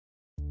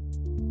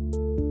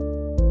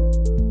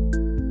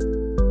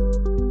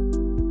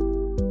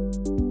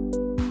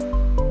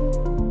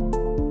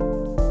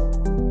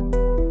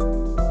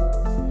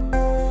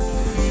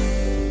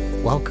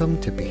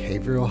Welcome to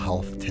Behavioral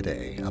Health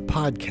Today, a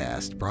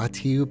podcast brought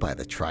to you by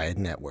the Triad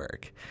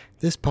Network.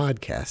 This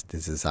podcast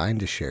is designed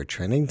to share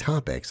trending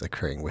topics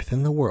occurring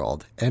within the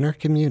world and our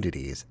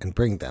communities and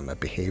bring them a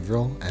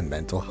behavioral and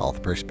mental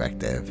health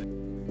perspective.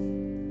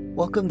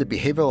 Welcome to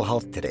Behavioral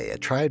Health Today, a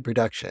Triad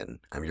production.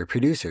 I'm your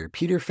producer,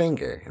 Peter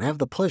Finger, and I have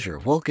the pleasure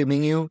of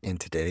welcoming you in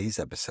today's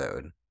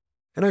episode.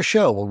 In our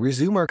show, we'll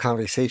resume our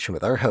conversation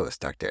with our host,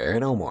 Dr.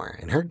 Erin Elmore,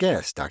 and her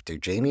guest, Dr.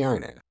 Jaimee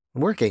Arnoff,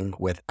 working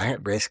with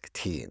at-risk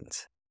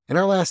teens. In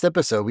our last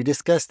episode, we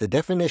discussed the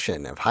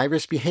definition of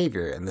high-risk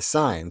behavior and the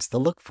signs to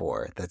look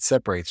for that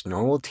separates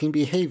normal teen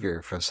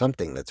behavior from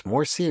something that's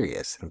more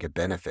serious and could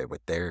benefit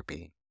with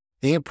therapy.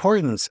 The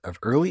importance of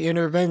early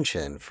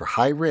intervention for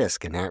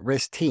high-risk and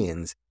at-risk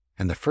teens,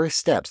 and the first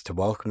steps to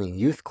welcoming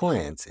youth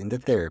clients into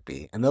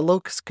therapy, and the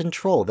locus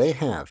control they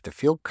have to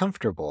feel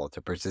comfortable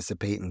to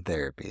participate in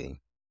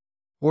therapy.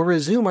 We'll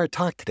resume our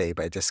talk today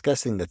by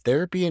discussing the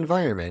therapy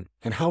environment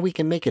and how we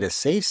can make it a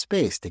safe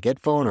space to get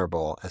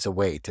vulnerable as a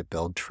way to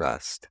build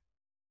trust.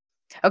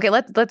 Okay,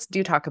 let's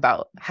talk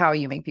about how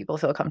you make people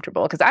feel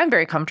comfortable, because I'm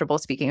very comfortable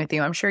speaking with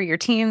you. I'm sure your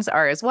teens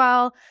are as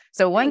well.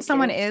 So when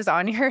someone is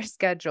on your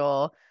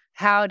schedule,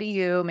 how do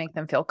you make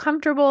them feel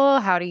comfortable?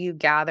 How do you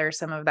gather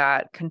some of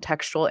that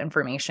contextual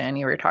information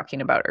you were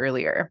talking about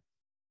earlier?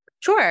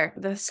 Sure.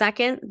 The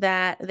second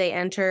that they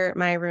enter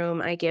my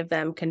room, I give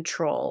them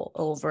control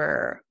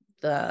over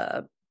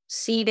the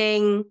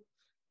seating,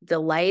 the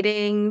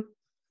lighting,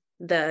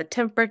 the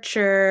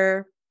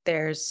temperature.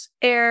 There's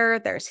air,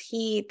 there's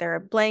heat, there are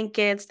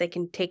blankets. They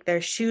can take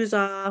their shoes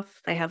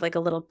off. I have like a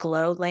little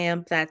glow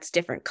lamp that's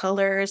different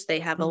colors. They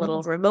have a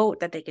little remote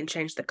that they can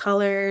change the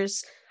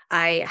colors.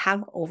 I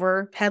have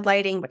overhead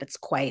lighting, but it's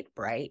quite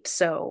bright.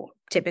 So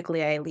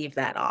typically I leave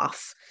that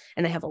off.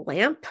 And I have a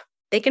lamp.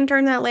 They can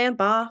turn that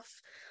lamp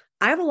off.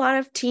 I have a lot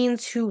of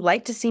teens who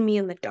like to see me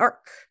in the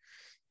dark.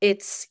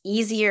 It's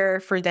easier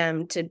for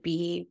them to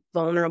be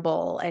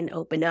vulnerable and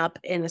open up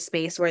in a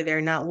space where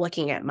they're not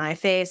looking at my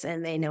face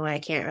and they know I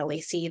can't really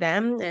see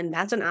them. And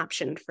that's an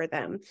option for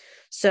them.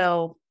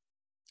 So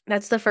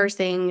that's the first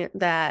thing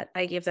that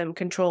I give them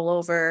control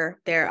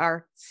over. There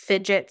are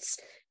fidgets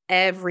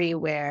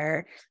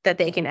everywhere that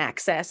they can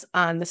access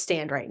on the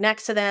stand right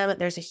next to them.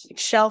 There's a huge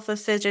shelf of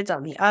fidgets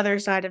on the other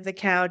side of the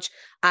couch.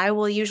 I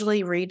will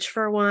usually reach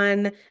for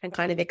one and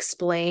kind of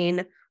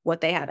explain what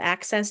they have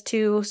access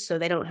to so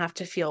they don't have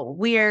to feel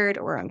weird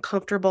or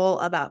uncomfortable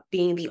about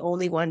being the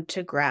only one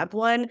to grab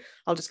one.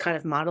 I'll just kind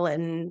of model it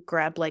and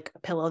grab like a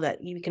pillow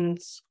that you can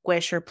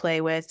squish or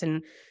play with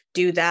and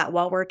do that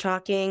while we're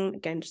talking.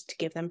 Again, just to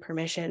give them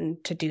permission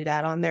to do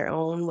that on their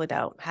own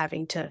without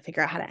having to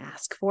figure out how to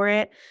ask for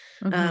it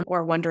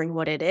or wondering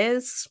what it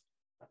is.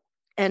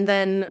 And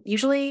then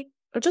usually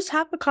I'll just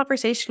have a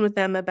conversation with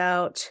them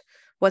about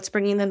what's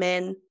bringing them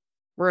in,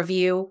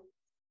 review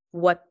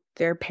what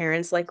their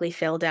parents likely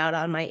filled out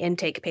on my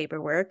intake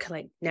paperwork.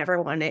 Like,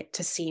 never want it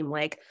to seem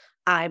like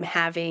I'm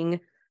having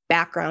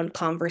background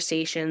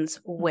conversations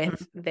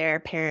with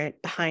their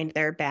parent behind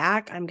their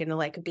back. I'm going to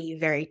like be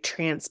very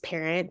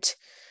transparent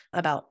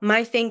about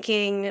my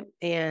thinking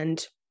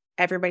and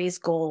everybody's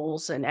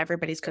goals and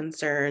everybody's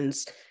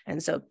concerns.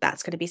 And so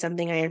that's going to be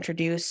something I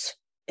introduce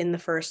in the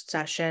first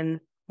session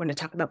when I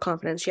talk about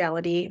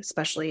confidentiality,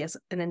 especially as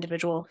an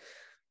individual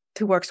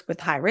who works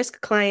with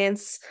high-risk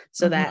clients,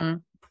 so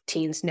that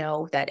teens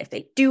know that if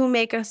they do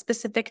make a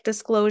specific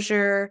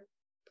disclosure,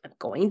 I'm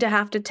going to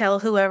have to tell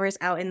whoever's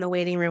out in the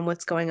waiting room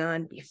what's going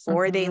on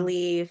before they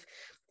leave.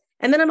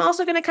 And then I'm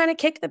also going to kind of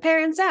kick the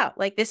parents out.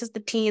 Like, this is the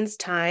teens'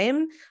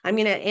 time. I'm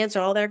going to answer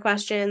all their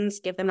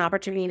questions, give them an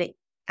opportunity to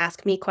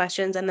ask me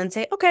questions, and then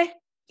say, okay,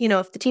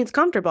 if the teen's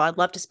comfortable, I'd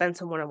love to spend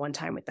some one-on-one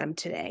time with them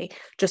today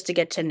just to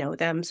get to know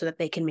them so that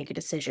they can make a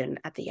decision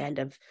at the end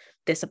of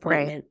this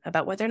appointment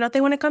about whether or not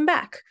they want to come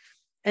back.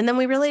 And then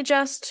we really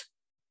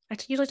I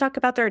usually talk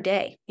about their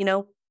day.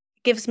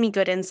 Gives me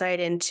good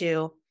insight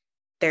into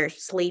their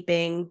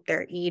sleeping,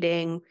 their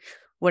eating,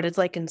 what it's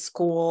like in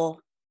school,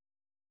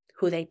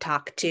 who they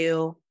talk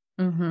to,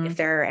 if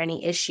there are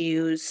any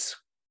issues,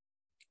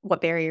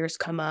 what barriers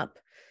come up,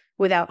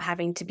 without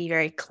having to be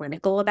very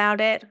clinical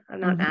about it.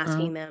 I'm not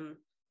asking them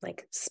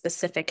like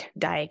specific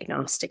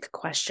diagnostic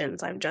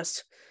questions. I'm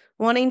just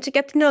wanting to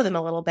get to know them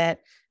a little bit.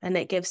 And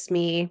it gives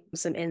me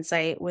some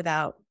insight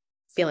without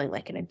feeling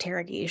like an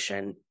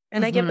interrogation.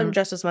 And I give them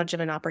just as much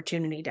of an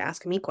opportunity to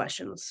ask me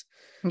questions.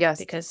 Yes.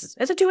 Because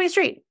it's a two-way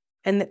street.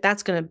 And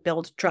that's going to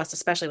build trust,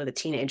 especially with a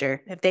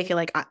teenager. If they feel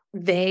like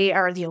they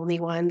are the only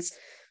ones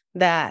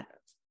that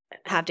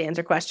have to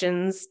answer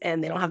questions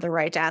and they don't have the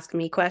right to ask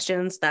me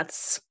questions,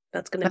 that's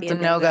going to be a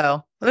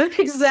no-go.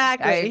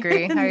 Exactly. I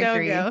agree.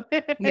 No-go.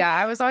 Yeah,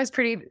 I was always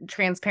pretty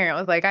transparent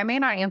with like, I may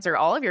not answer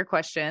all of your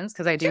questions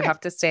because I do have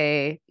to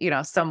stay,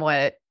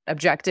 somewhat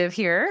objective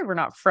here. We're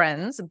not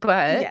friends,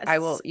 but I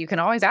will. You can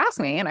always ask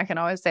me, and I can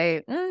always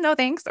say no,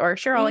 thanks, or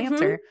sure, I'll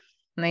answer.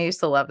 And I used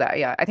to love that.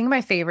 Yeah, I think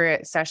my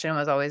favorite session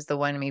was always the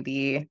one.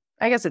 Maybe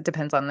I guess it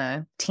depends on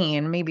the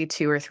teen. Maybe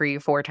 2 or 3,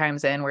 4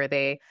 times in where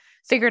they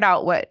figured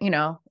out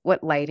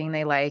what lighting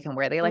they like and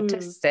where they like to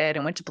Mm. sit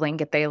and which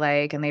blanket they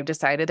like. And they've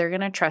decided they're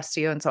going to trust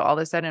you. And so all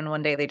of a sudden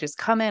one day they just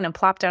come in and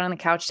plop down on the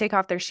couch, take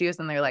off their shoes,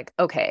 and they're like,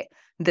 okay,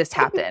 this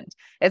happened.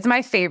 It's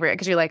my favorite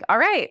because you're like, all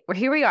right, well,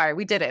 here we are.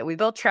 We did it. We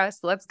built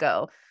trust. Let's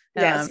go.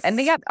 Yes. And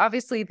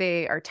obviously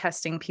they are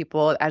testing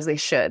people as they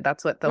should.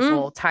 That's what the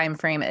whole time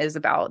frame is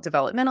about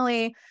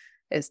developmentally,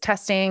 is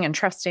testing and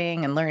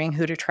trusting and learning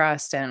who to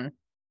trust. And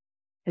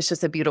it's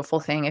just a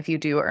beautiful thing if you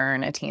do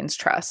earn a teen's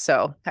trust.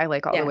 So I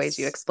like all the ways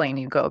you explain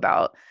you go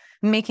about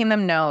making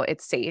them know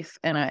it's safe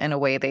in a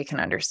way they can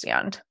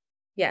understand.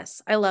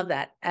 Yes, I love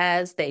that.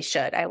 As they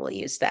should. I will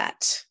use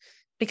that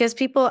because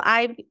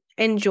I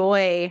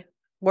enjoy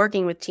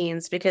working with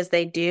teens because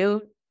they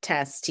do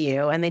test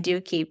you and they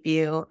do keep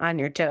you on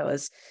your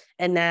toes.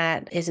 And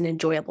that is an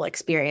enjoyable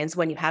experience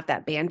when you have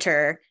that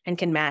banter and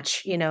can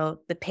match,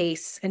 the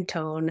pace and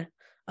tone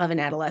of an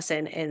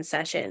adolescent in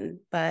session.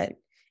 But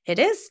it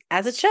is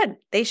as it should.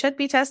 They should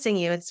be testing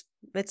you.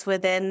 It's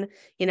within,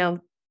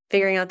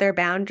 figuring out their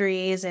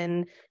boundaries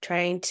and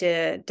trying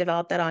to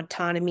develop that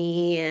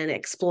autonomy and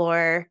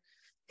explore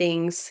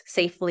things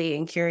safely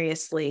and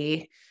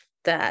curiously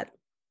that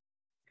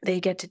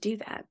they get to do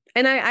that.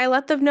 And I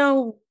let them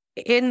know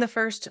in the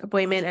first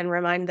appointment and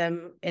remind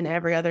them in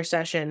every other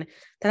session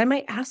that I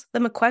might ask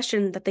them a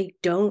question that they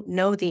don't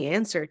know the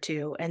answer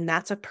to. And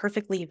that's a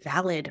perfectly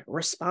valid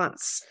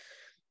response.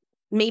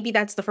 Maybe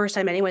that's the first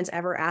time anyone's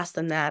ever asked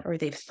them that, or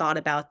they've thought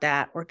about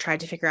that, or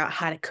tried to figure out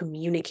how to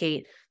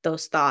communicate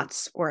those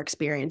thoughts or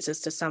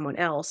experiences to someone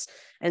else.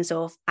 And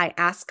so if I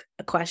ask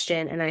a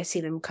question and I see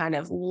them kind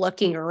of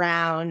looking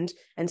around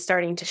and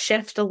starting to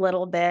shift a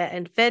little bit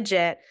and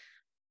fidget,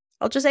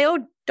 I'll just say,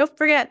 oh, don't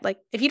forget, like,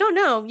 if you don't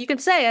know, you can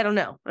say, I don't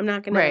know. I'm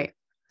not going to,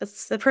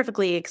 That's a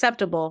perfectly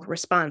acceptable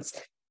response.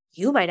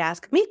 You might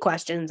ask me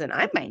questions and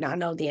I might not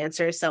know the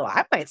answer. So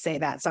I might say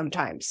that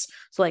sometimes.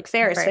 So like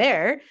fair is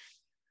fair.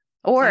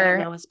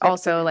 Or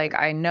also like,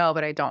 I know,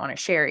 but I don't want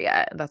to share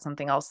yet. That's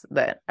something else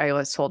that I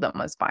always told them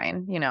was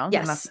fine,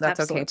 Yes, and that's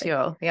okay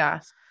too.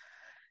 Yeah.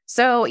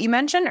 So you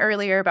mentioned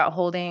earlier about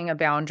holding a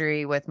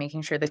boundary with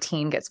making sure the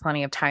teen gets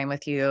plenty of time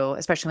with you,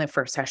 especially in the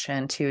first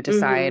session, to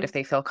decide if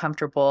they feel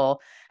comfortable.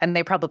 And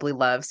they probably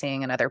love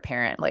seeing another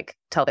parent like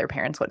tell their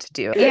parents what to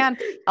do. And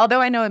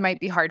although I know it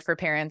might be hard for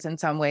parents in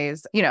some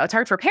ways, it's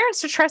hard for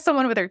parents to trust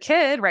someone with their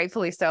kid,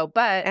 rightfully so.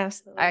 But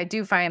Absolutely. I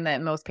do find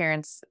that most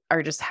parents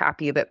are just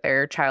happy that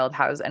their child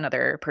has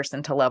another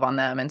person to love on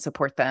them and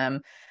support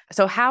them.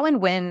 So how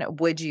and when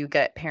would you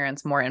get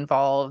parents more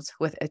involved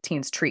with a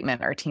teen's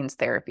treatment or teen's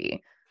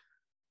therapy?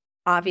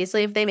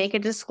 Obviously, if they make a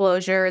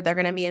disclosure, they're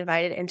going to be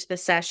invited into the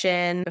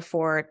session.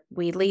 Before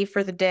we leave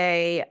for the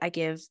day, I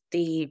give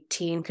the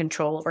teen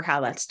control over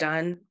how that's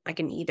done. I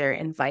can either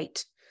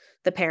invite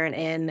the parent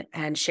in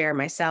and share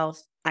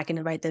myself. I can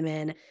invite them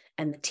in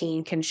and the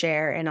teen can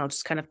share and I'll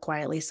just kind of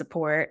quietly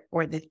support,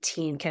 or the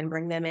teen can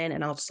bring them in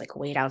and I'll just like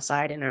wait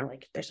outside and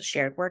there's a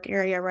shared work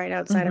area right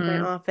outside of my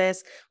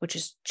office, which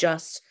is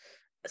just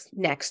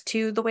next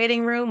to the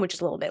waiting room, which is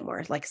a little bit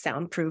more like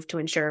soundproof to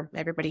ensure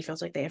everybody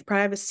feels like they have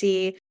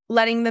privacy.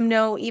 Letting them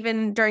know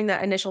even during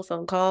that initial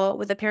phone call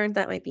with a parent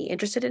that might be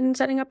interested in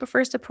setting up a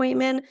first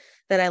appointment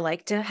that I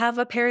like to have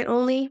a parent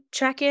only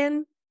check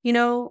in,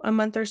 a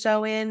month or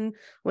so in.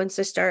 Once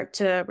they start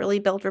to really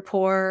build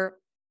rapport,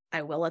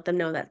 I will let them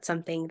know that's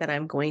something that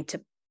I'm going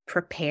to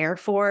prepare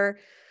for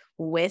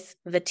with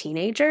the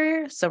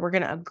teenager. So we're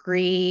going to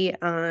agree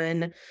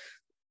on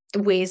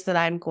ways that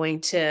I'm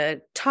going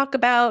to talk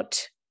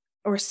about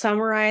or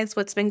summarize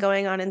what's been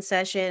going on in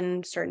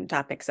session, certain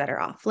topics that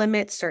are off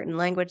limits, certain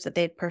language that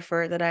they'd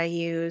prefer that I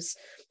use,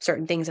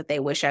 certain things that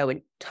they wish I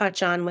would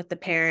touch on with the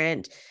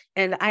parent.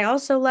 And I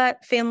also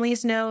let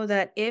families know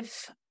that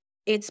if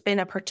it's been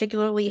a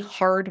particularly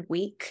hard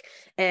week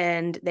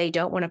and they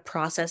don't want to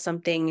process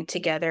something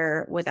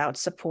together without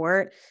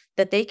support,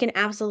 that they can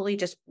absolutely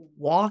just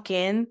walk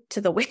in to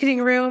the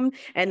waiting room.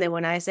 And then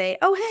when I say,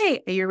 oh,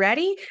 hey, are you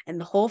ready?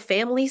 And the whole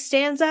family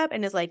stands up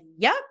and is like,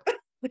 yep,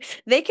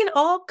 they can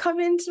all come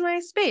into my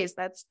space.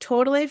 That's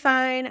totally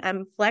fine.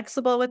 I'm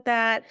flexible with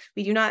that.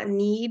 We do not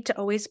need to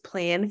always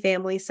plan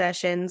family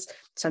sessions.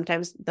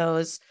 Sometimes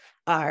those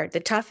are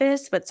the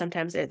toughest, but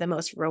sometimes they're the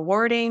most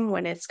rewarding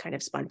when it's kind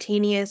of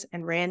spontaneous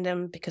and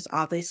random because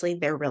obviously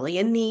they're really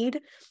in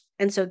need.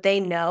 And so they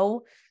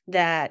know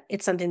that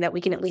it's something that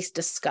we can at least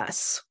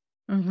discuss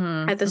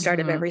at the start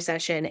of every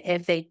session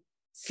if they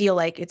feel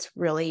like it's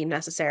really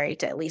necessary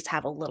to at least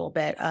have a little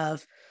bit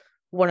of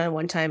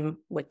one-on-one time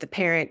with the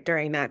parent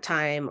during that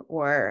time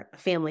or a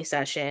family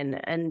session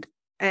and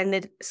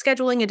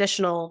scheduling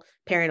additional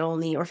parent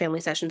only or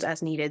family sessions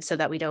as needed so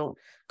that we don't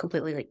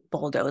completely like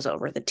bulldoze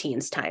over the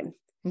teen's time.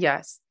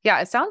 Yes. Yeah.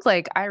 It sounds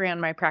like I ran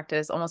my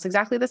practice almost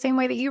exactly the same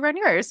way that you run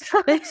yours.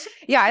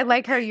 Yeah. I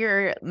like how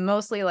you're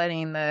mostly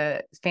letting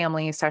the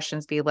family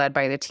sessions be led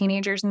by the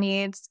teenager's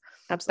needs.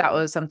 Absolutely.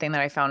 That was something that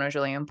I found was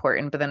really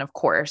important. But then, of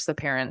course, the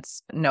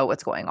parents know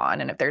what's going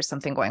on. And if there's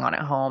something going on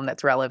at home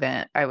that's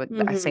relevant,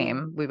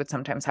 we would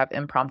sometimes have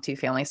impromptu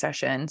family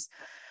sessions.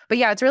 But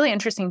yeah, it's really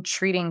interesting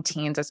treating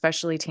teens,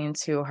 especially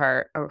teens who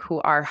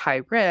are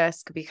high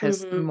risk,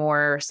 because Mm-hmm.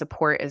 more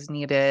support is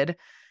needed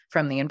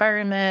from the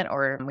environment,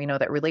 or we know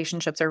that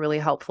relationships are really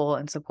helpful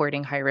in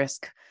supporting high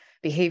risk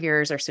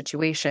behaviors or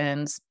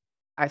situations.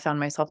 I found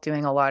myself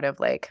doing a lot of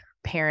like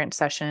parent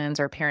sessions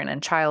or parent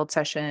and child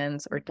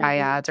sessions or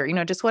dyads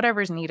or, just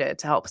whatever's needed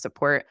to help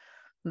support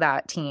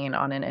that teen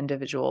on an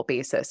individual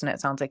basis. And it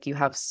sounds like you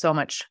have so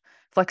much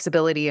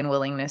flexibility and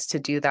willingness to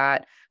do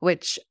that,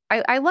 which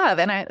I love.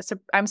 And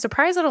I'm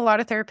surprised that a lot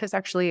of therapists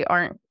actually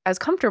aren't as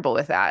comfortable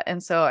with that.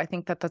 And so I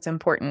think that that's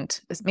important.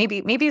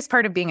 Maybe it's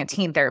part of being a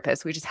teen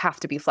therapist. We just have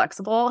to be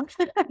flexible.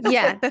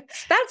 Yeah,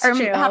 that's or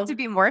true. have to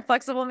be more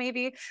flexible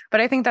maybe.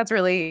 But I think that's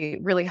really,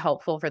 really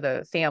helpful for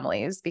the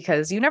families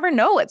because you never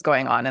know what's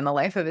going on in the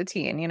life of a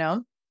teen,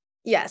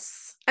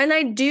 Yes. And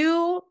I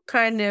do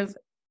kind of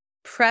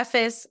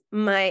preface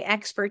my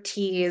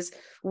expertise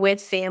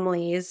with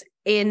families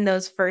in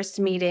those first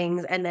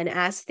meetings, and then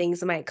as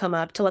things might come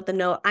up to let them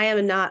know I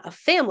am not a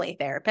family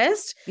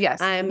therapist.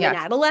 Yes. I'm an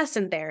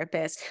adolescent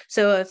therapist.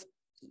 So if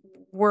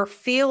we're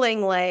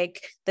feeling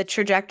like the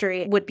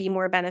trajectory would be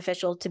more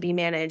beneficial to be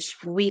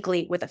managed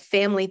weekly with a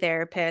family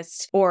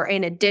therapist, or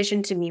in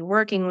addition to me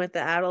working with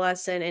the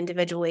adolescent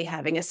individually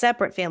having a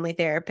separate family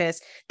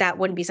therapist, that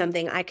wouldn't be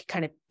something I could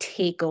kind of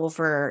take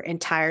over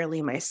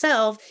entirely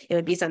myself. It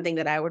would be something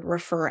that I would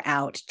refer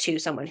out to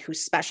someone who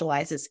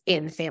specializes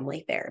in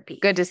family therapy.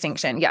 Good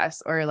distinction.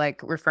 Yes. Or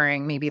like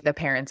referring maybe the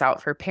parents out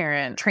for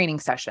parent training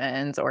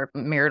sessions or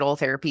marital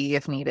therapy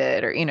if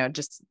needed, or,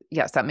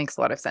 yes, that makes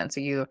a lot of sense.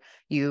 So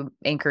you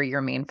anchor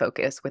your main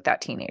focus with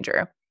that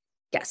teenager.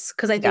 Yes,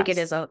 because I think it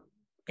is a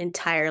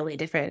entirely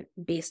different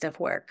beast of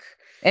work.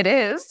 It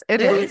is.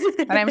 And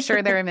I'm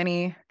sure there are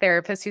many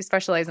therapists who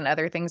specialize in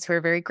other things who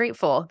are very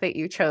grateful that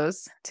you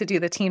chose to do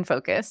the teen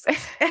focus.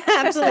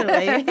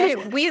 Absolutely.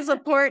 We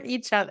support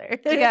each other.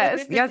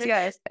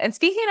 Yes. And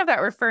speaking of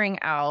that referring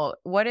out,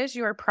 what is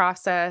your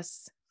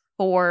process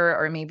for,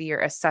 or maybe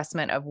your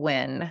assessment of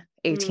when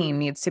a teen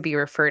needs to be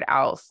referred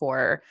out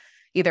for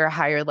either a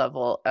higher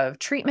level of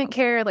treatment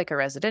care, like a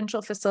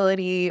residential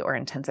facility or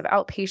intensive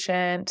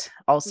outpatient?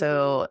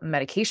 Also,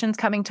 medications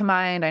coming to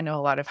mind. I know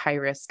a lot of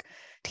high-risk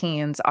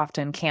teens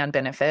often can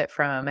benefit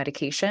from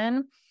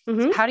medication.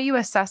 So how do you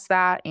assess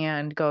that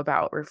and go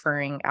about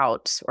referring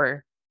out?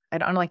 Or I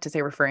don't like to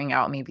say referring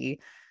out, maybe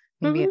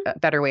a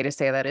better way to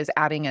say that is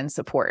adding in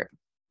support.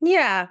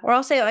 Yeah, or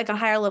I'll say like a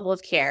higher level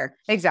of care.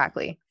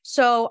 Exactly.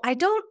 So I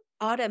don't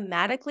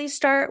automatically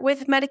start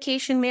with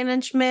medication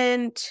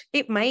management.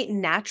 It might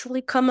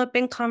naturally come up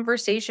in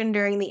conversation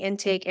during the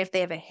intake if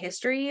they have a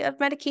history of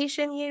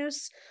medication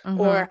use,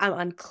 or I'm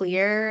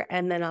unclear.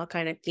 And then I'll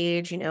kind of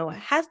gauge,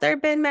 has there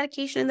been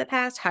medication in the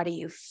past? How do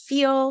you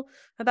feel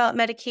about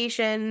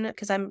medication?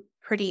 Because I'm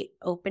pretty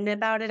open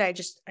about it. I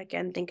just,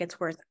 again, think it's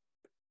worth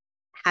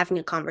having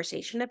a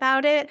conversation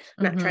about it.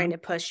 I'm not trying to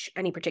push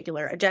any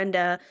particular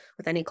agenda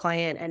with any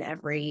client, and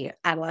every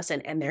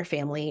adolescent and their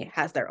family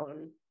has their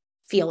own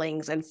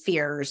feelings and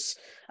fears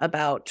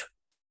about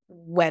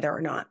whether or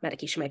not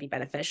medication might be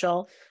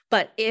beneficial.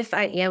 But if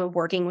I am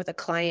working with a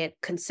client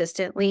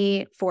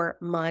consistently for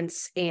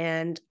months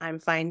and I'm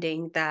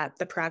finding that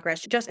the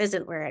progress just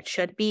isn't where it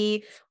should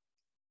be,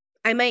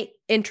 I might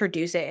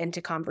introduce it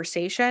into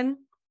conversation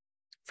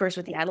first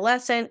with the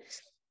adolescent,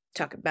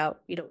 talk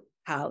about,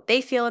 how they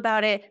feel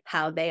about it,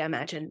 how they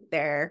imagine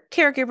their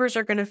caregivers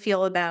are going to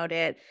feel about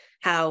it,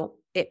 how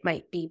it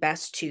might be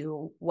best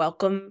to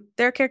welcome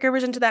their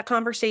caregivers into that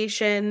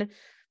conversation,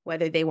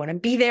 whether they want to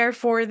be there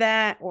for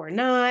that or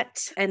not.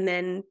 And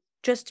then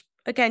just,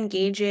 again,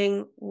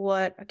 gauging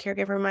what a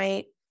caregiver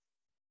might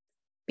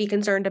be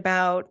concerned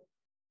about,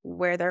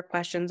 where their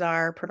questions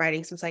are,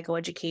 providing some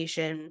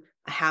psychoeducation.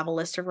 I have a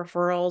list of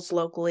referrals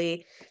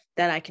locally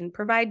that I can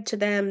provide to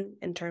them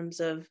in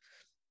terms of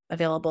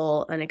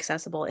available and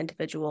accessible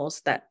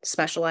individuals that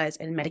specialize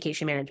in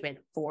medication management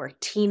for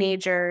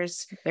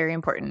teenagers. Very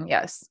important.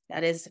 Yes.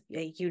 That is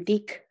a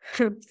unique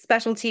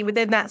specialty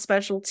within that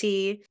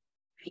specialty.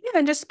 Yeah,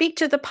 and just speak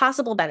to the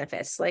possible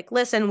benefits. Like,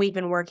 listen, we've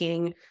been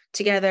working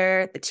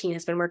together. The teen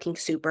has been working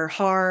super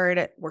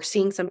hard. We're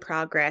seeing some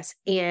progress.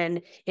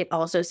 And it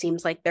also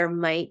seems like there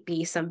might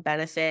be some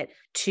benefit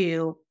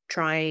to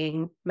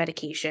trying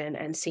medication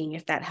and seeing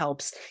if that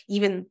helps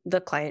even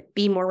the client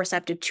be more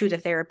receptive to the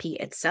therapy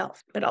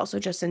itself, but also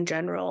just in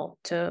general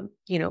to,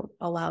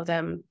 allow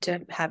them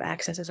to have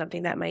access to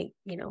something that might,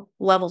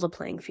 level the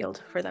playing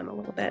field for them a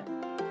little bit.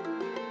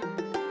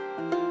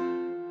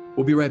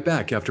 We'll be right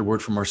back after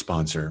word from our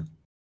sponsor.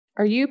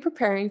 Are you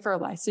preparing for a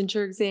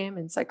licensure exam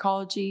in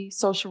psychology,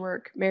 social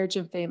work, marriage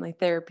and family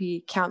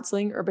therapy,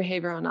 counseling, or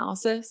behavioral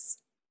analysis?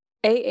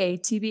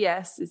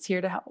 AATBS is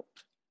here to help.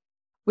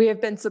 We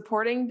have been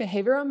supporting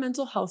behavioral and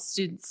mental health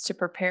students to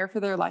prepare for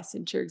their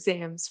licensure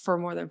exams for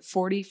more than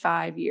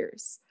 45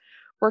 years,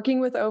 working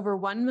with over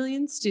 1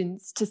 million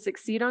students to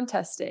succeed on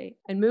test day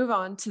and move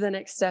on to the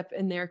next step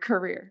in their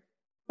career.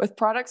 With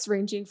products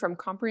ranging from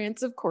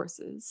comprehensive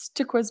courses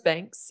to quiz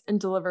banks and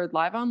delivered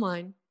live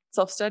online,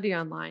 self-study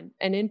online,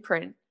 and in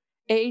print,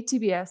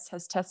 AATBS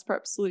has test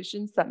prep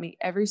solutions that meet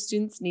every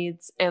student's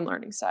needs and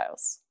learning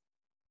styles.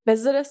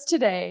 Visit us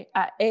today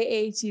at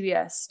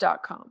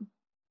aatbs.com.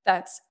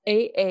 That's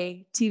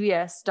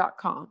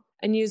aatbs.com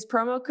and use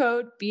promo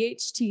code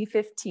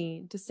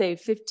BHT15 to save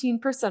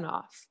 15%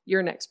 off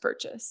your next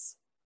purchase.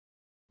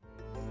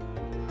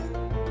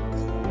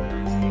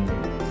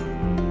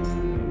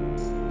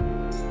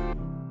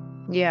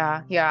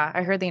 Yeah. Yeah.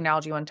 I heard the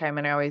analogy one time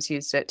and I always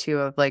used it too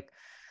of like,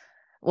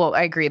 well,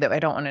 I agree that I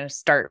don't want to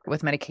start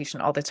with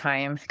medication all the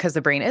time because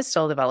the brain is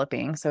still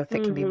developing. So if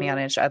it can be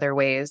managed other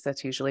ways,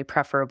 that's usually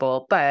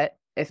preferable. But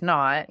if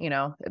not,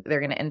 they're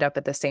going to end up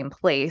at the same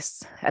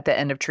place at the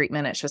end of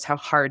treatment. It's just how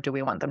hard do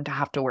we want them to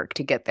have to work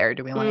to get there?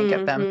 Do we want to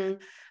get them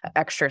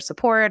extra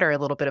support or a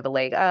little bit of a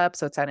leg up?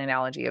 So it's that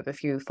analogy of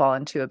if you fall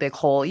into a big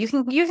hole, you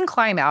can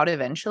climb out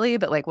eventually,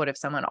 but like what if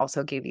someone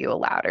also gave you a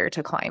ladder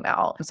to climb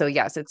out? So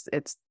yes,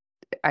 it's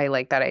I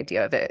like that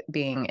idea of it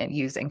being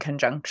used in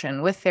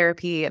conjunction with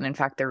therapy. And in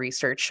fact, the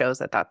research shows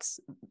that that's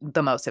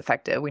the most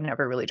effective. We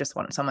never really just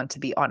want someone to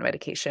be on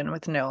medication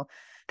with no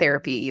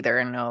therapy either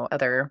and no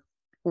other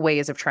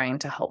ways of trying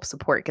to help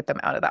support, get them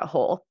out of that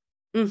hole.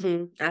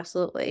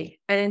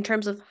 Absolutely. And in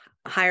terms of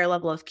higher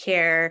level of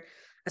care,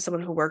 as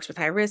someone who works with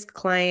high risk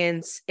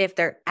clients, if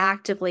they're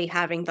actively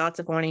having thoughts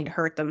of wanting to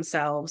hurt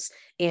themselves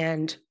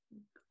and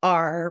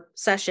our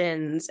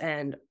sessions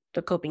and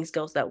the coping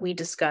skills that we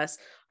discuss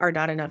are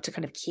not enough to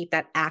kind of keep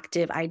that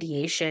active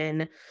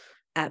ideation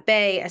at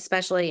bay,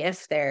 especially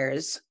if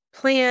there's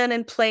plan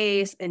in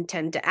place,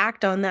 intend to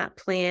act on that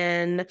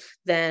plan,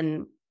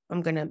 then I'm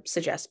going to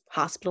suggest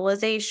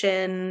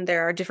hospitalization.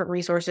 There are different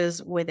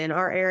resources within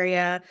our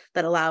area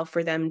that allow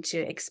for them to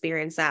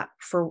experience that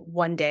for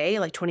one day,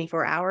 like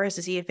 24 hours,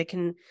 to see if they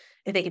can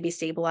be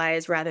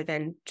stabilized rather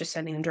than just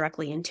sending them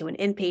directly into an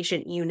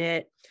inpatient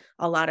unit.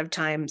 A lot of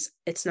times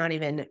it's not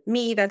even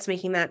me that's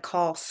making that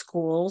call.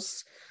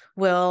 Schools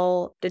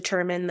will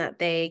determine that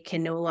they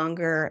can no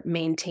longer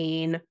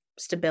maintain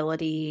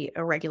stability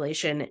or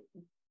regulation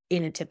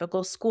in a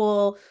typical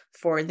school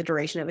for the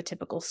duration of a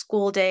typical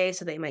school day.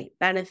 So they might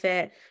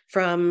benefit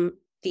from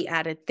the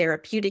added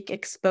therapeutic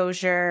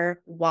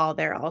exposure while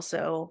they're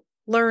also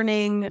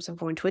learning. So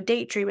going to a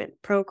date treatment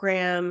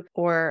program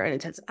or an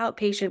intensive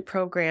outpatient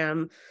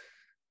program.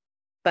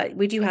 But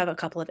we do have a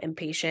couple of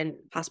inpatient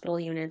hospital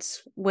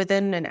units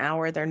within an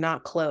hour. They're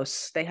not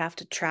close. They have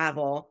to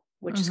travel,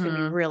 which is going to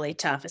be really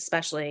tough,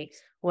 especially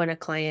when a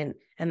client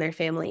and their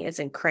family is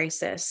in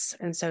crisis.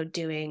 And so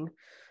doing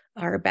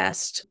our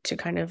best to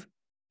kind of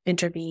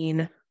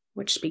intervene,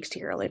 which speaks to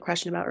your earlier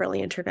question about early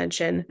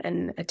intervention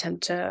and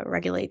attempt to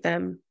regulate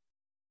them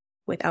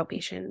with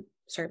outpatient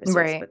services.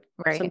 Right.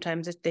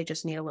 Sometimes they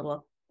just need a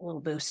little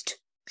boost.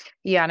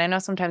 Yeah. And I know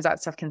sometimes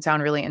that stuff can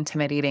sound really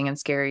intimidating and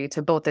scary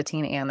to both the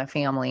teen and the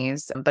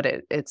families, but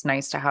it's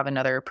nice to have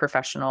another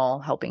professional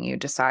helping you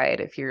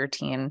decide if your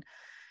teen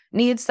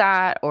needs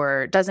that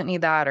or doesn't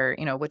need that, or,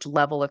 which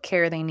level of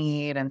care they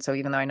need. And so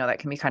even though I know that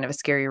can be kind of a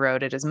scary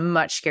road, it is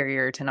much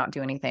scarier to not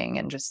do anything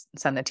and just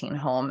send the teen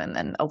home. And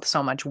then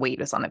so much weight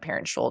is on the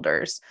parent's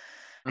shoulders.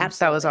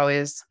 Absolutely. That was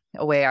always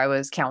a way I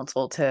was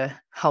counseled to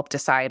help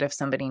decide if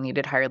somebody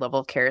needed higher level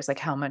of care, is like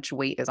how much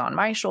weight is on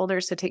my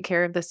shoulders to take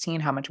care of this teen,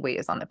 how much weight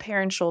is on the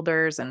parent's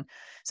shoulders. And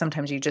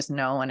sometimes you just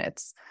know, and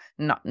it's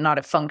not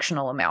a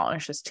functional amount,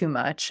 it's just too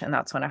much. And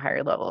that's when a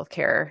higher level of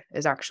care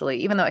is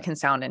actually, even though it can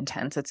sound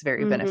intense, it's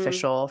very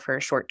beneficial for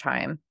a short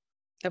time.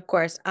 Of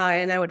course.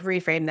 And I would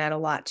reframe that a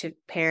lot to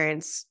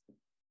parents,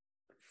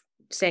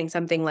 saying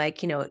something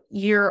like,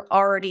 you're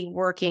already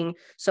working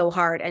so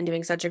hard and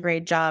doing such a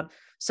great job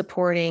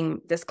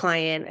supporting this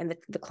client, and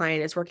the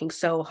client is working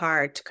so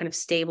hard to kind of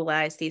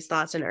stabilize these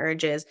thoughts and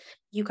urges.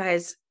 You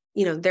guys,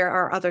 there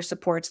are other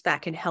supports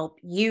that can help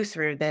you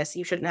through this.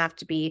 You shouldn't have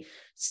to be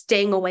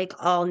staying awake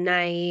all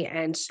night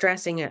and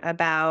stressing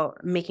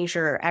about making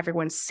sure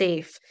everyone's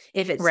safe.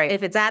 If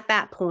it's at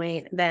that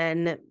point,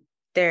 then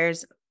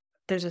there's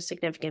a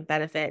significant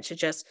benefit to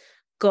just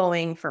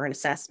going for an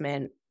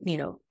assessment,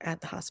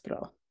 at the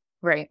hospital.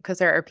 Right. Because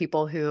there are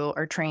people who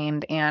are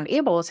trained and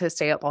able to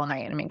stay up all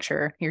night and make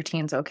sure your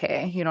teen's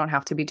okay. You don't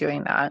have to be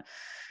doing that.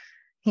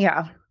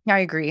 Yeah, I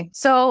agree.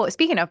 So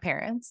speaking of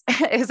parents,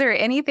 is there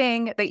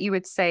anything that you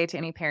would say to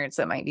any parents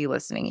that might be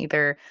listening,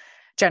 either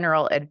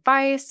general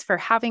advice for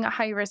having a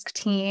high-risk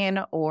teen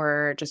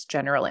or just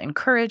general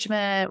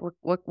encouragement?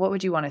 What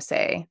would you want to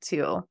say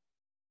to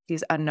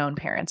these unknown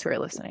parents who are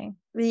listening?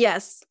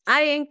 Yes,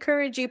 I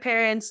encourage you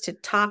parents to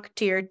talk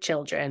to your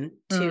children,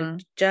 to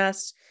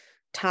just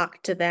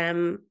talk to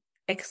them,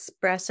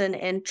 express an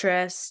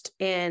interest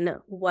in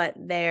what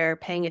they're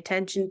paying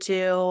attention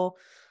to,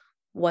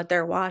 what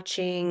they're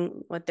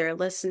watching, what they're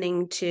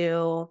listening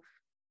to,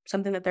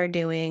 something that they're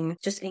doing.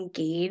 Just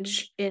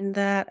engage in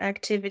that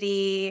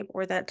activity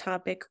or that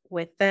topic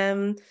with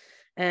them,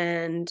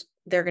 and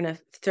they're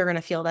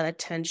gonna feel that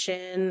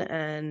attention,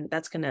 and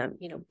that's gonna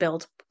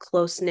build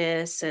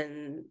closeness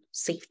and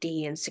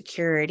safety and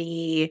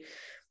security.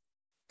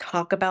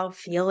 Talk about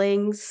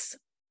feelings.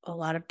 A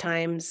lot of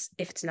times,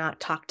 if it's not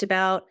talked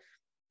about,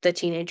 the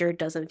teenager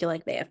doesn't feel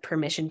like they have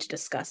permission to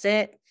discuss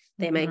it.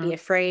 They might be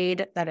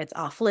afraid that it's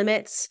off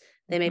limits.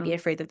 They may be Mhm.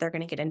 afraid that they're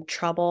going to get in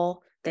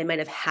trouble. They might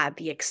have had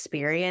the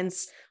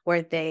experience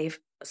where they've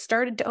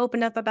started to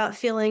open up about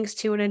feelings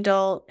to an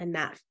adult and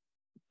that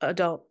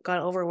adult got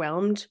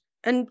overwhelmed.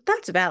 And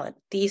that's valid.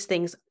 These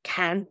things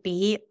can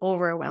be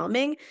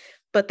overwhelming,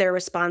 but their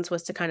response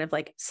was to kind of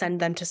like send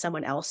them to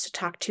someone else to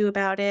talk to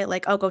about it.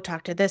 Like, oh, go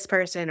talk to this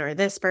person or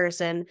this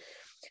person.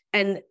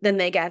 And then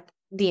they get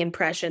the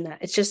impression that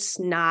it's just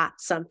not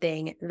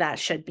something that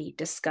should be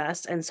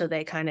discussed. And so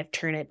they kind of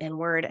turn it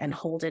inward and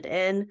hold it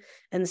in.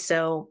 And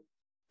so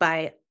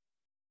by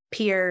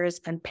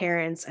peers and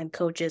parents and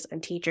coaches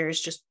and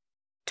teachers just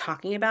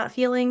talking about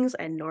feelings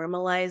and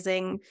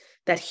normalizing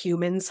that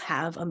humans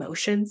have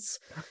emotions,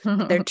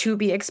 that they're to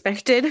be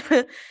expected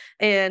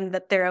and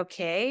that they're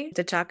okay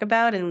to talk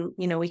about. And,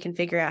 we can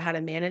figure out how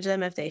to manage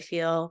them if they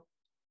feel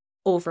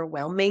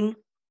overwhelming,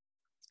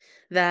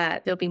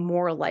 that they'll be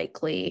more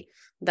likely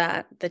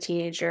that the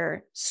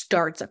teenager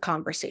starts a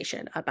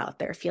conversation about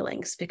their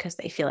feelings because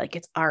they feel like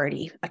it's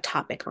already a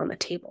topic on the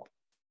table.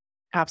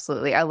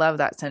 Absolutely. I love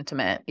that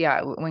sentiment.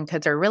 Yeah. When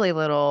kids are really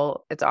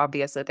little, it's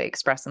obvious that they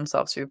express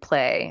themselves through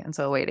play. And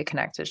so a way to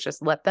connect is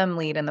just let them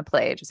lead in the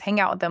play, just hang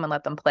out with them and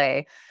let them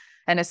play.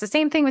 And it's the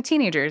same thing with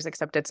teenagers,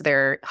 except it's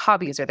their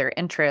hobbies or their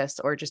interests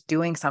or just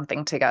doing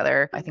something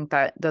together. I think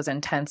that those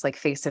intense, like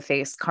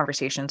face-to-face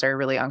conversations are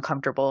really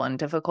uncomfortable and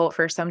difficult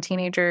for some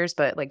teenagers.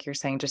 But like you're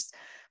saying, just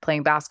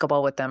playing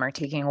basketball with them or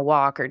taking a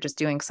walk or just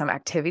doing some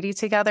activity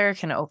together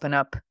can open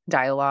up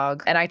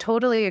dialogue. And I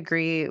totally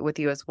agree with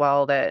you as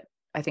well that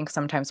I think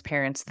sometimes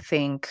parents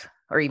think,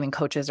 or even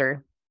coaches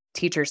or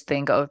teachers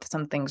think, oh, if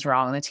something's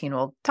wrong, the teen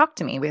will talk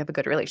to me. We have a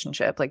good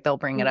relationship. Like they'll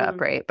bring it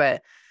up, right?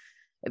 But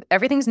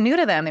everything's new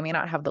to them. They may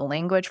not have the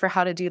language for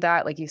how to do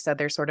that. Like you said,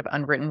 there's sort of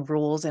unwritten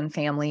rules in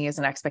families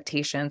and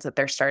expectations that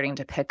they're starting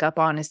to pick up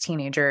on as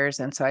teenagers.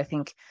 And so I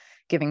think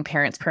giving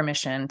parents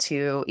permission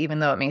to, even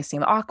though it may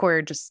seem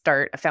awkward, just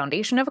start a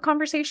foundation of a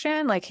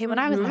conversation. Like, hey, when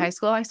I was in high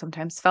school, I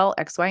sometimes felt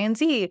X, Y, and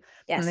Z.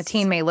 Yes. And the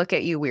teen may look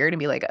at you weird and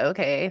be like,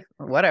 okay,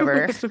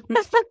 whatever.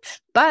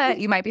 But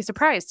you might be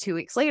surprised 2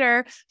 weeks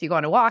later, if you go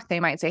on a walk, they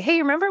might say, hey,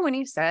 remember when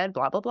you said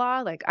blah, blah, blah?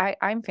 Like,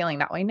 I'm feeling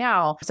that way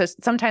now. So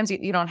sometimes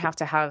you don't have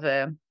to have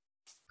a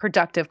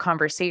productive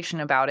conversation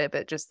about it,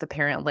 but just the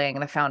parent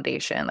laying the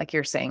foundation, like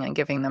you're saying, and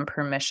giving them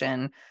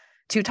permission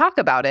to talk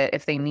about it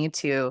if they need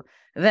to,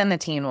 then the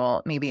teen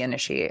will maybe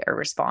initiate or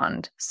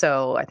respond.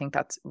 So I think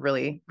that's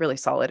really, really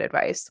solid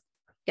advice.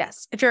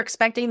 Yes. If you're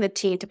expecting the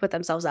teen to put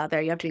themselves out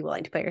there, you have to be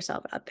willing to put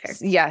yourself out there.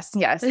 Yes,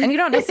 yes. And you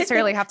don't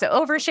necessarily have to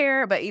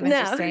overshare, but even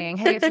No. just saying,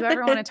 hey, if you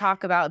ever want to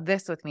talk about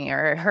this with me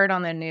or heard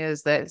on the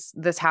news that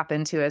this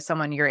happened to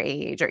someone your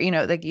age, or,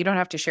 like you don't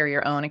have to share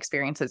your own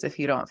experiences if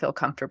you don't feel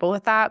comfortable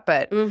with that,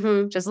 but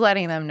just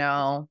letting them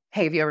know,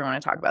 hey, if you ever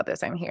want to talk about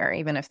this, I'm here.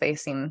 Even if they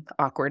seem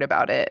awkward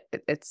about it,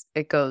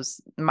 it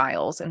goes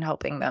miles in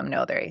helping them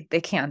know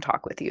they can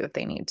talk with you if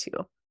they need to.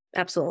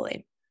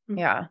 Absolutely.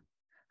 Yeah.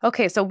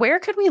 Okay, so where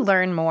could we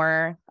learn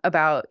more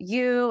about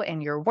you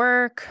and your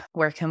work?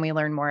 Where can we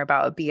learn more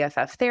about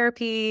BFF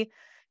therapy?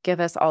 Give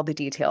us all the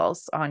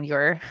details on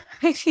your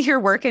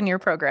work and your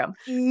program.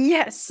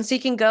 Yes. So you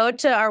can go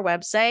to our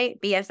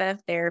website,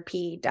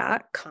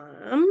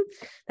 bfftherapy.com.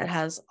 That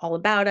has all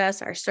about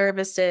us, our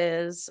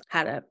services,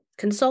 how to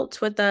consult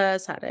with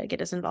us, how to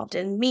get us involved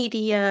in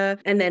media,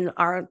 and then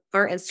our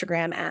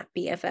Instagram at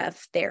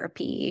BFF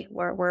Therapy,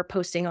 where we're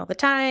posting all the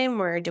time.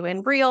 We're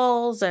doing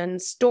reels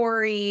and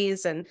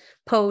stories and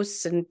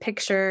posts and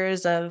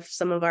pictures of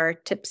some of our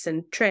tips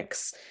and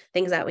tricks,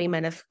 things that we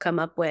might have come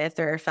up with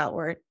or felt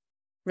were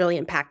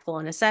really impactful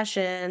in a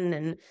session,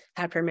 and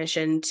had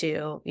permission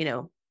to,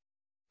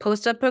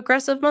 post a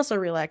progressive muscle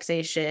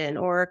relaxation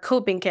or a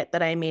coping kit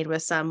that I made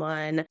with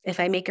someone.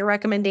 If I make a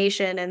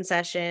recommendation in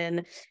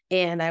session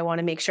and I want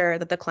to make sure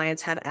that the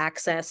clients have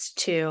access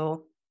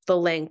to the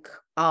link,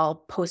 I'll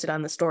post it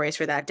on the stories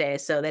for that day.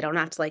 So they don't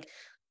have to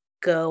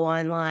go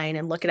online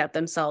and look it up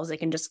themselves. They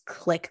can just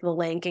click the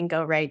link and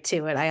go right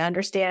to it. I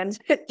understand.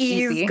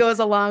 Ease goes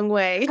a long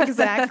way.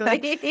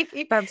 Exactly.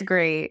 That's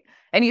great.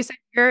 And you said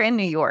you're in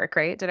New York,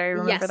 right? Did I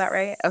remember that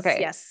right? Okay.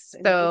 Yes.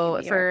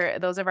 So for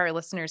those of our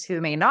listeners who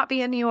may not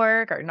be in New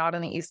York or not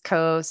on the East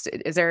Coast,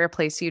 is there a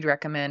place you'd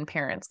recommend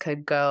parents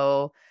could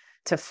go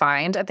to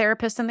find a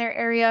therapist in their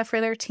area for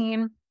their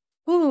teen?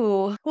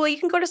 Ooh, well, you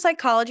can go to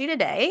Psychology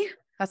Today.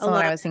 That's the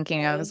one I was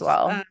thinking of as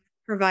well.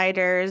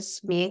 Providers,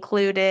 me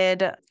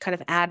included, kind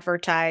of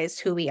advertise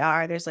who we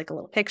are. There's a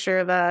little picture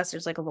of us.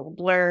 There's a little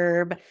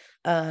blurb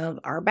of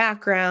our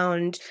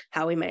background,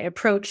 how we might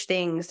approach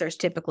things. There's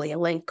typically a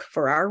link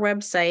for our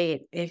website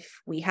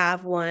if we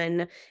have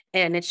one.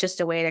 And it's just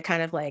a way to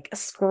kind of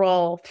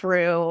scroll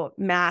through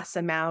mass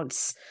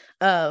amounts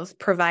of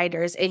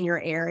providers in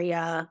your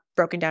area,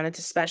 broken down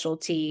into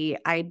specialty.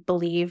 I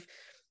believe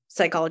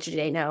Psychology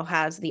Today now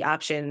has the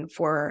option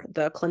for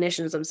the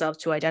clinicians themselves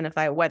to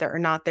identify whether or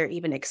not they're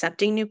even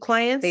accepting new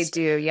clients. They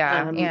do,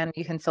 yeah. And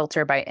you can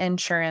filter by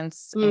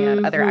insurance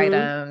and other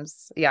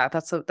items. Yeah,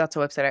 that's a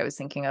website I was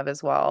thinking of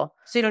as well.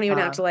 So you don't even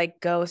have to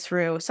go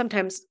through.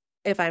 Sometimes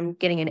if I'm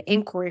getting an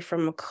inquiry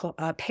from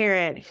a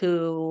parent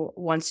who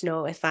wants to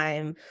know if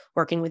I'm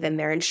working within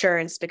their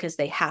insurance because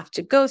they have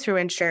to go through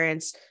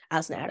insurance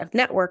as an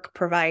out-of-network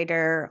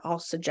provider, I'll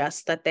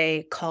suggest that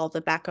they call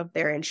the back of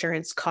their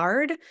insurance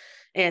card,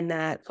 and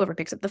that whoever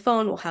picks up the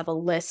phone will have a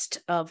list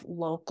of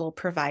local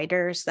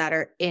providers that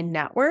are in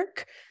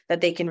network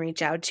that they can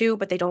reach out to,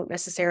 but they don't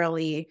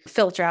necessarily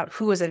filter out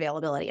who is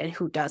availability and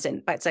who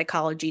doesn't. But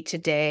Psychology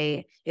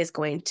Today is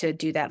going to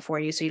do that for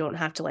you, so you don't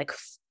have to like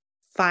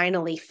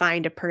finally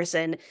find a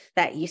person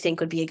that you think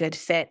would be a good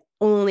fit,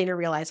 only to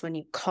realize when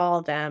you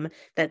call them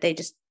that they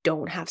just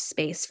don't have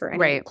space for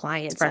any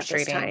clients at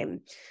this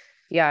time.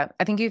 Yeah.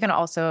 I think you can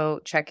also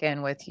check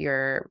in with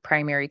your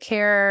primary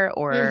care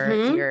or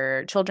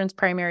your children's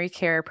primary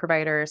care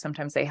provider.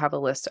 Sometimes they have a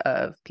list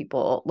of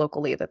people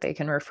locally that they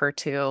can refer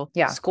to.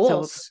 Yeah.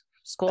 Schools.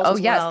 Schools Oh,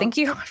 as yes. well. Thank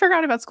you. I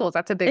forgot about schools.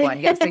 That's a big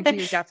one. Yes, they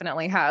do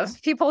definitely have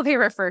people they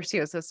refer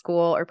to. So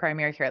school or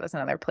primary care, that's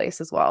another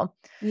place as well.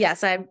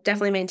 Yes, I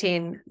definitely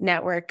maintain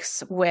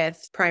networks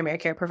with primary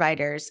care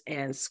providers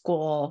and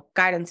school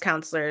guidance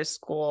counselors,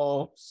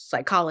 school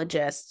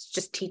psychologists,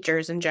 just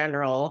teachers in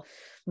general.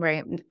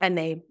 Right. And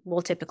they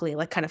will typically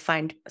like kind of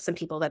find some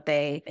people that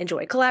they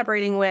enjoy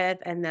collaborating with,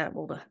 and that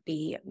will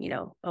be, you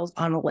know,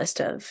 on a list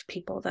of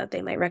people that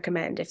they might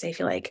recommend if they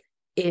feel like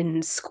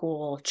in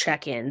school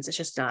check-ins, it's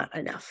just not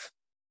enough.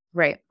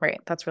 Right.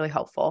 That's really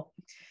helpful.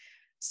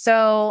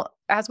 So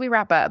as we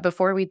wrap up,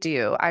 before we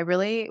do, I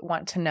really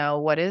want to know,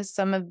 what is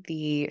some of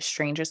the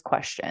strangest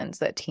questions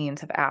that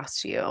teens have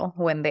asked you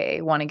when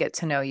they want to get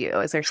to know you?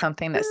 Is there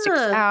something that sticks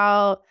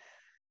out?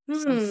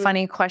 Some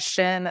funny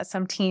question that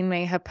some teen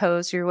may have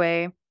posed your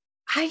way?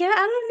 I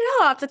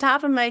don't know off the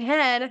top of my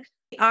head.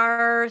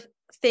 Our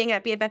thing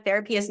at BFF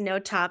Therapy is no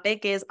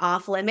topic is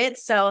off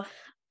limits. So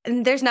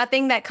there's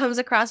nothing that comes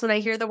across when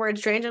I hear the word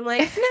strange. I'm like,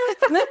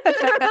 no.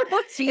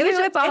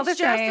 It's all the just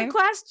same. a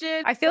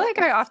question. I feel like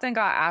I often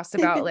got asked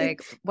about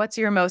like, what's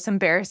your most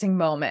embarrassing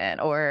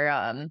moment?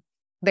 Or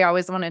they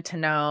always wanted to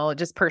know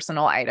just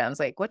personal items,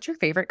 like what's your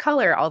favorite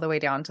color, all the way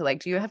down to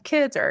like, do you have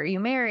kids or are you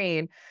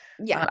married?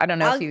 Yeah. I don't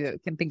know if you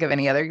can think of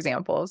any other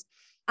examples.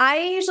 I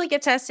usually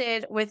get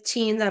tested with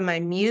teens on my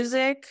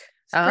music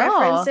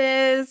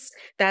preferences.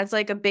 That's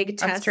like a big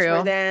test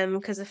for them,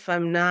 because if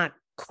I'm not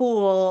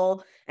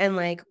cool and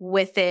like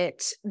with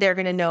it, they're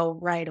going to know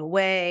right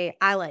away.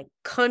 I like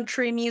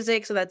country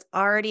music, so that's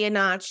already a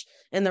notch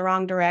in the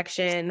wrong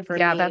direction for me.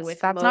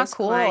 That's not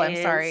cool. Clients.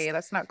 I'm sorry.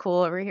 That's not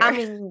cool over here.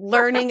 I'm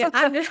learning.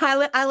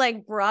 I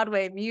like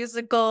Broadway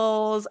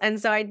musicals. And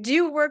so I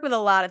do work with a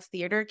lot of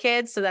theater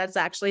kids. So that's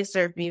actually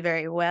served me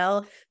very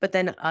well. But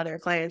then other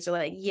clients are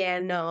like, yeah,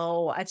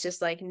 no, it's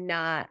just like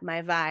not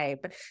my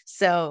vibe.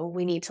 So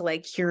we need to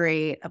like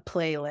curate a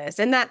playlist.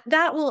 And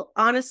that will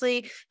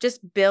honestly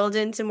just build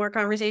into more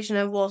conversation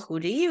of, well, who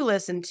do you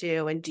listen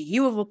to? And do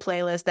you have a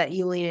playlist that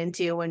you lean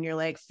into when you're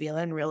like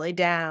feeling really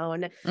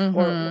down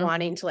or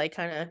wanting to like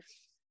kind of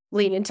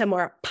lean into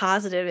more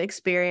positive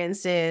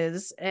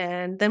experiences?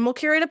 And then we'll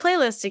curate a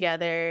playlist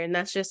together. And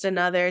that's just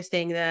another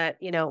thing that,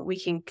 you know, we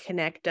can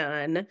connect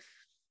on.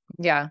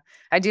 Yeah.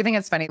 I do think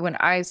it's funny when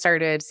I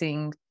started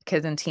seeing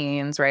kids and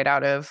teens right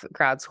out of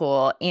grad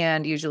school,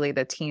 and usually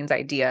the teens'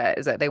 idea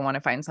is that they want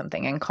to find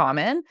something in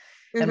common.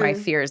 And my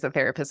fear as a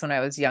therapist when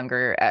I was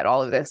younger at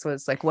all of this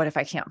was like, what if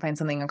I can't find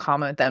something in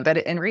common with them? But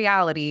in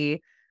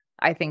reality,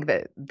 I think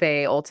that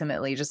they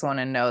ultimately just want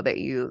to know that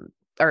you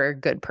are a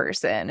good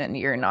person and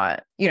you're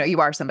not, you know,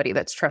 you are somebody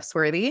that's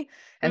trustworthy.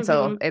 And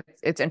so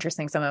it's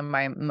interesting. Some of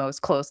my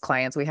most close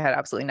clients, we had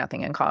absolutely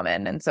nothing in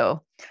common. And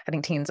so I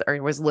think teens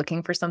was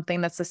looking for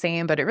something that's the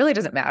same, but it really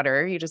doesn't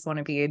matter. You just want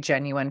to be a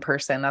genuine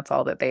person. That's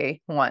all that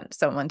they want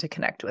someone to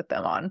connect with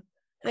them on.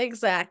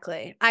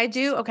 Exactly. I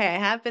do. Okay. I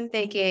have been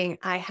thinking,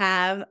 I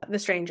have the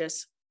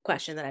strangest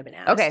question that I've been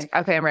asked.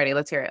 Okay. I'm ready.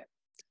 Let's hear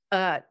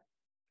it.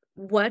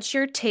 What's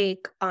your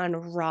take on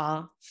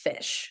raw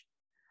fish?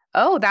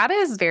 Oh, that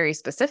is very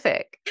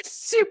specific.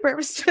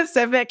 Super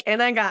specific.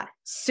 And I got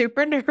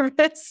super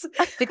nervous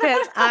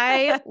because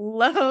I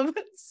love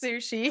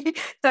sushi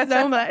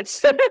so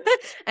much.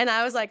 And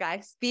I was like,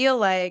 I feel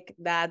like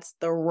that's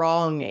the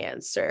wrong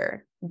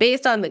answer.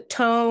 Based on the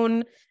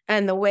tone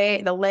and the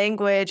way, the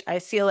language, I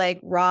feel like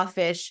raw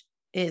fish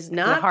is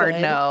not a hard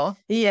good. no.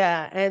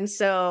 Yeah. And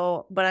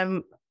so,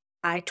 but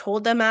I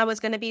told them I was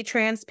going to be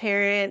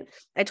transparent.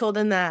 I told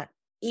them that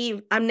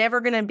I'm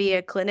never going to be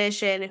a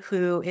clinician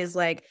who is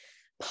like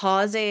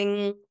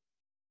pausing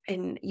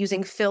and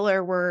using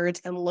filler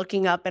words and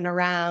looking up and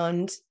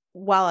around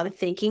while I'm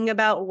thinking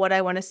about what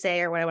I want to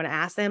say or what I want to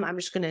ask them. I'm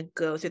just going to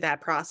go through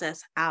that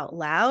process out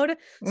loud.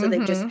 So they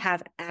just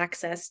have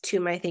access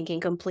to my thinking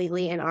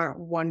completely and aren't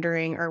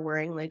wondering or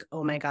worrying like,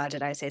 oh my God,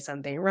 did I say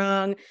something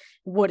wrong?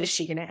 What is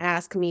she going to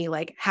ask me?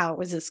 Like, how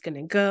is this going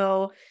to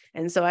go?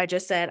 And so I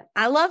just said,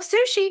 I love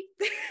sushi.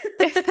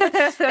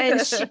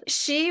 And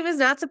she was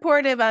not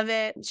supportive of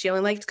it. She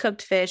only liked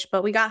cooked fish,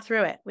 but we got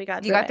through it. You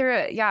got through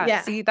it.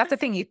 Yeah. See, that's the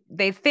thing.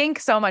 They think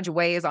so much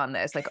weighs on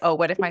this. Like, oh,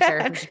 what if my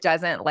therapist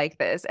doesn't like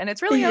this? And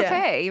it's really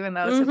okay, even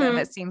though to them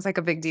it seems like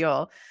a big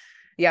deal.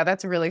 Yeah,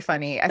 that's really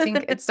funny. I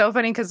think it's so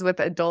funny because with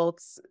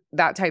adults,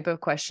 that type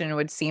of question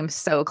would seem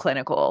so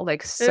clinical,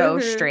 like so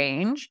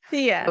strange.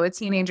 Yeah. But with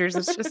teenagers,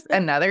 it's just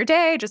another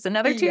day, just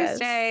another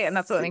Tuesday. And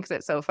that's what Yes. makes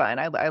it so fun.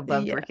 I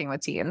loved Yeah. working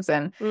with teens,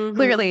 and Mhm.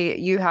 clearly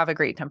you have a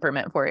great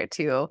temperament for it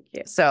too.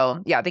 Yeah.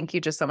 So yeah, thank you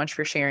just so much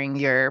for sharing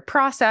your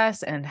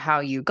process and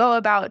how you go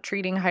about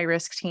treating high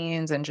risk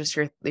teens, and just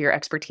your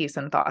expertise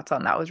and thoughts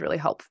on that was really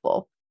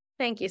helpful.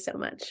 Thank you so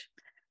much.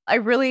 I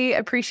really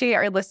appreciate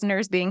our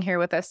listeners being here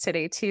with us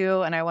today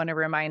too. And I want to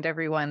remind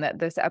everyone that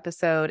this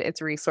episode,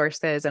 its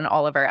resources, and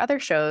all of our other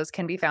shows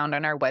can be found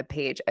on our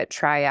webpage at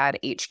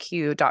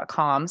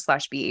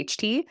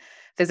triadhq.com/BHT.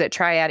 Visit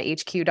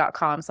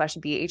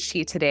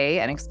triadhq.com/BHT today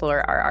and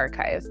explore our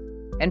archive.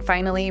 And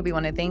finally, we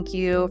want to thank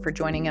you for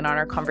joining in on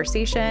our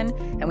conversation,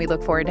 and we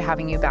look forward to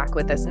having you back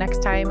with us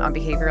next time on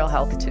Behavioral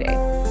Health Today.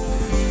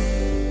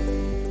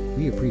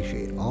 We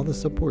appreciate all the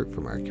support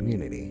from our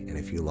community, and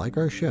if you like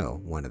our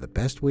show, one of the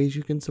best ways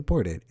you can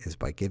support it is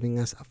by giving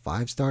us a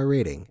 5-star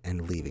rating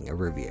and leaving a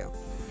review.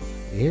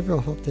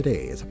 Behavioral Health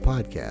Today is a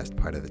podcast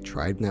part of the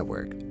Tribe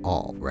Network,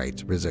 all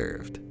rights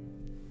reserved.